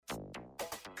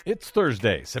It's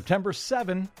Thursday, September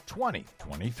 7,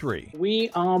 2023. We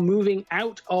are moving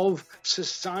out of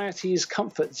society's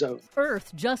comfort zone.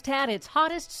 Earth just had its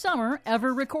hottest summer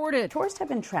ever recorded. Tourists have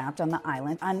been trapped on the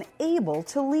island, unable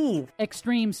to leave.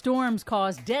 Extreme storms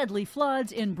caused deadly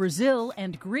floods in Brazil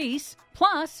and Greece.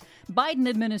 Plus, Biden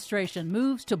administration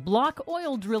moves to block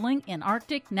oil drilling in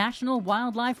Arctic National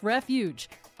Wildlife Refuge.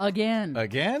 Again.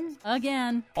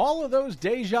 Again? All of those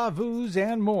deja vus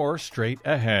and more straight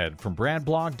ahead. From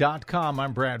BradBlog.com,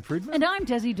 I'm Brad Friedman. And I'm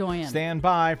Desi Doyen. Stand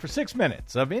by for 6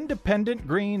 minutes of independent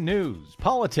green news,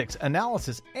 politics,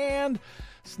 analysis, and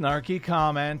snarky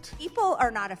comment. People are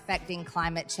not affecting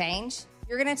climate change.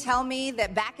 You're going to tell me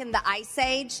that back in the Ice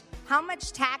Age, how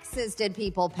much taxes did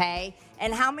people pay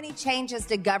and how many changes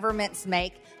did governments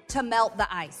make to melt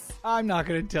the ice? I'm not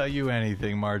going to tell you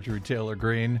anything, Marjorie Taylor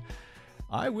Greene.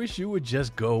 I wish you would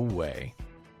just go away.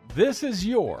 This is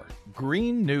your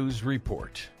Green News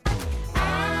Report.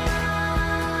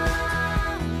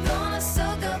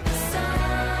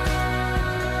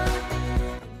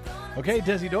 Okay,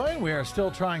 Desi Doyen, we are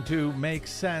still trying to make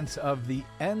sense of the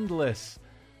endless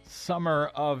summer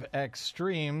of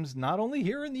extremes, not only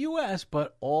here in the U.S.,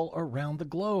 but all around the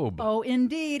globe. Oh,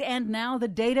 indeed. And now the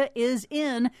data is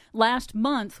in. Last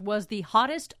month was the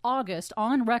hottest August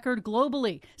on record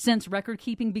globally since record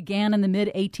keeping began in the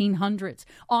mid-1800s.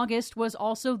 August was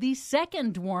also the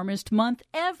second warmest month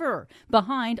ever,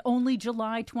 behind only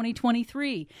July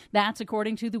 2023. That's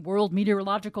according to the World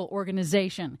Meteorological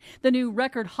Organization. The new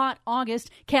record hot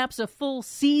August caps a full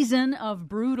season of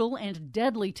brutal and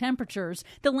deadly temperatures.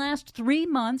 The last 3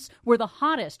 months were the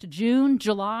hottest June,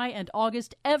 July, and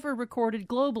August ever recorded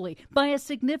globally by a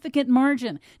significant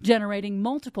margin, generating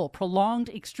multiple prolonged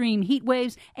extreme heat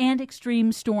waves and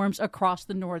extreme storms across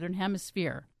the northern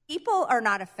hemisphere. People are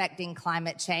not affecting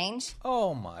climate change.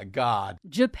 Oh, my God.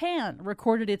 Japan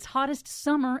recorded its hottest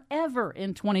summer ever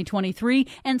in 2023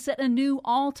 and set a new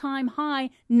all-time high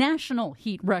national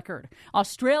heat record.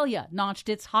 Australia notched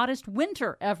its hottest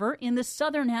winter ever in the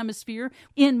southern hemisphere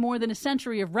in more than a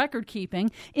century of record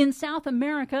keeping. In South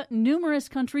America, numerous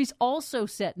countries also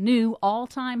set new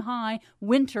all-time high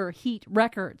winter heat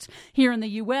records. Here in the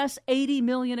U.S., 80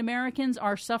 million Americans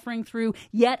are suffering through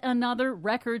yet another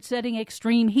record-setting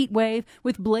extreme heat wave,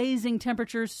 with blazing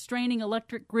temperatures straining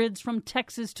electric grids from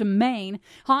Texas to Maine.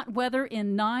 Hot weather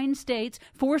in 9 states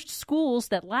forced schools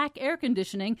that lack air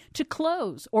conditioning to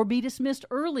close or be dismissed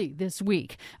early this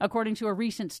week. According to a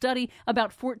recent study,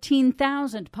 about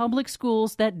 14,000 public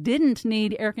schools that didn't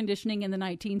need air conditioning in the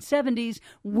 1970s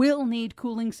will need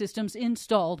cooling systems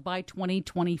installed by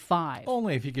 2025.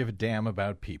 Only if you give a damn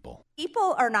about people.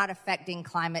 People are not affecting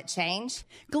climate change.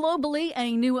 Globally,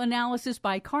 a new analysis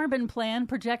by Carbon Plan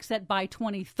projects that by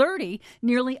 2030,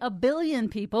 nearly 1 billion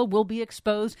people will be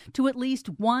exposed to at least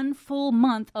 1 full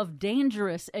month of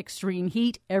dangerous extreme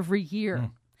heat every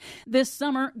year. This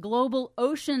summer, global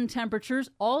ocean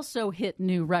temperatures also hit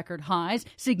new record highs,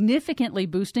 significantly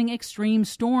boosting extreme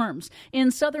storms. In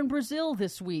southern Brazil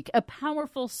this week, a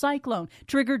powerful cyclone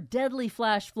triggered deadly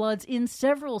flash floods in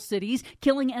several cities,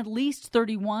 killing at least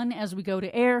 31 as we go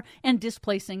to air and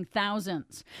displacing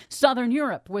thousands. Southern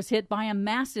Europe was hit by a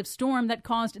massive storm that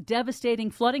caused devastating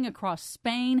flooding across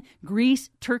Spain, Greece,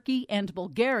 Turkey, and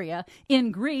Bulgaria.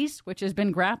 In Greece, which has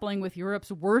been grappling with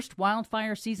Europe's worst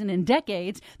wildfire season in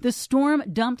decades, the storm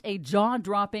dumped a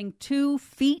jaw-dropping 2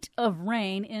 feet of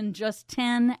rain in just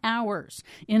 10 hours,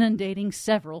 inundating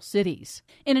several cities.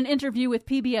 In an interview with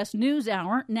PBS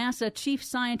NewsHour, NASA Chief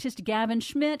Scientist Gavin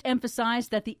Schmidt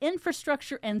emphasized that the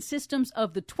infrastructure and systems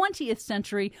of the 20th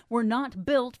century were not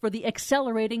built for the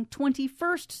accelerating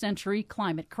 21st century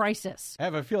climate crisis. I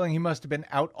have a feeling he must have been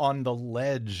out on the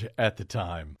ledge at the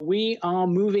time. We are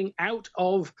moving out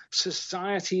of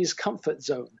society's comfort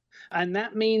zone. And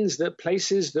that means that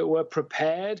places that were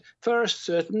prepared for a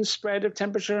certain spread of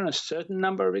temperature and a certain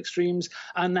number of extremes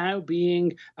are now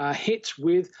being hit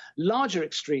with larger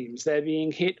extremes. They're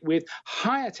being hit with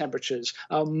higher temperatures,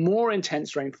 more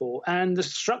intense rainfall. And the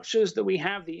structures that we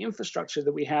have, the infrastructure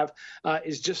that we have,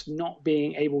 is just not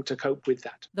being able to cope with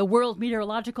that. The World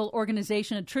Meteorological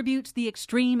Organization attributes the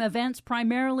extreme events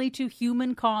primarily to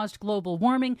human-caused global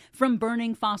warming from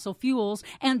burning fossil fuels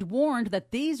and warned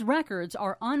that these records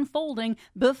are unfolding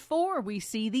before we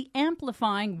see the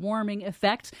amplifying warming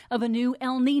effects of a new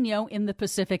El Nino in the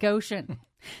Pacific Ocean.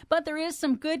 But there is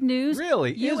some good news.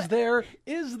 Really? Is there?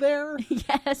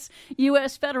 Yes.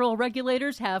 U.S. federal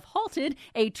regulators have halted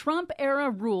a Trump-era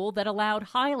rule that allowed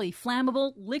highly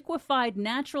flammable, liquefied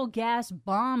natural gas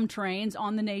bomb trains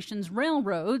on the nation's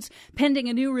railroads, pending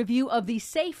a new review of the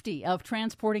safety of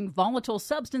transporting volatile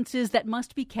substances that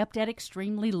must be kept at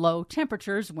extremely low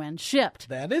temperatures when shipped.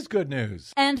 That is good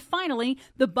news. And finally,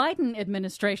 the Biden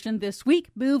administration this week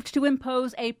moved to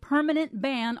impose a permanent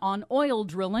ban on oil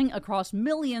drilling across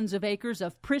millions of acres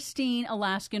of pristine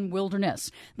Alaskan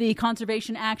wilderness. The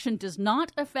conservation action does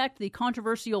not affect the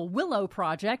controversial Willow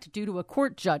Project due to a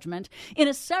court judgment. In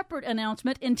a separate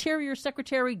announcement, Interior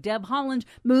Secretary Deb Haaland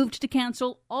moved to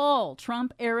cancel all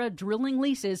Trump-era drilling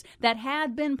leases that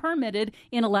had been permitted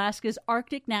in Alaska's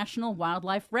Arctic National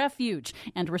Wildlife Refuge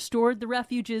and restored the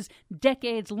refuge's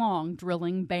decades-long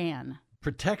drilling ban.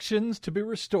 Protections to be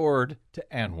restored to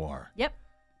ANWR. Yep.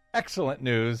 Excellent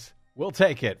news. We'll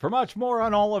take it. For much more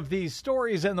on all of these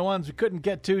stories and the ones we couldn't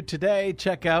get to today,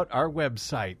 check out our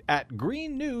website at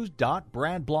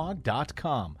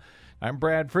greennews.bradblog.com. I'm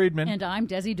Brad Friedman. And I'm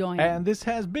Desi Doyen. And this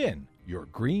has been your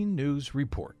Green News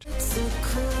Report. So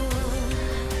cool.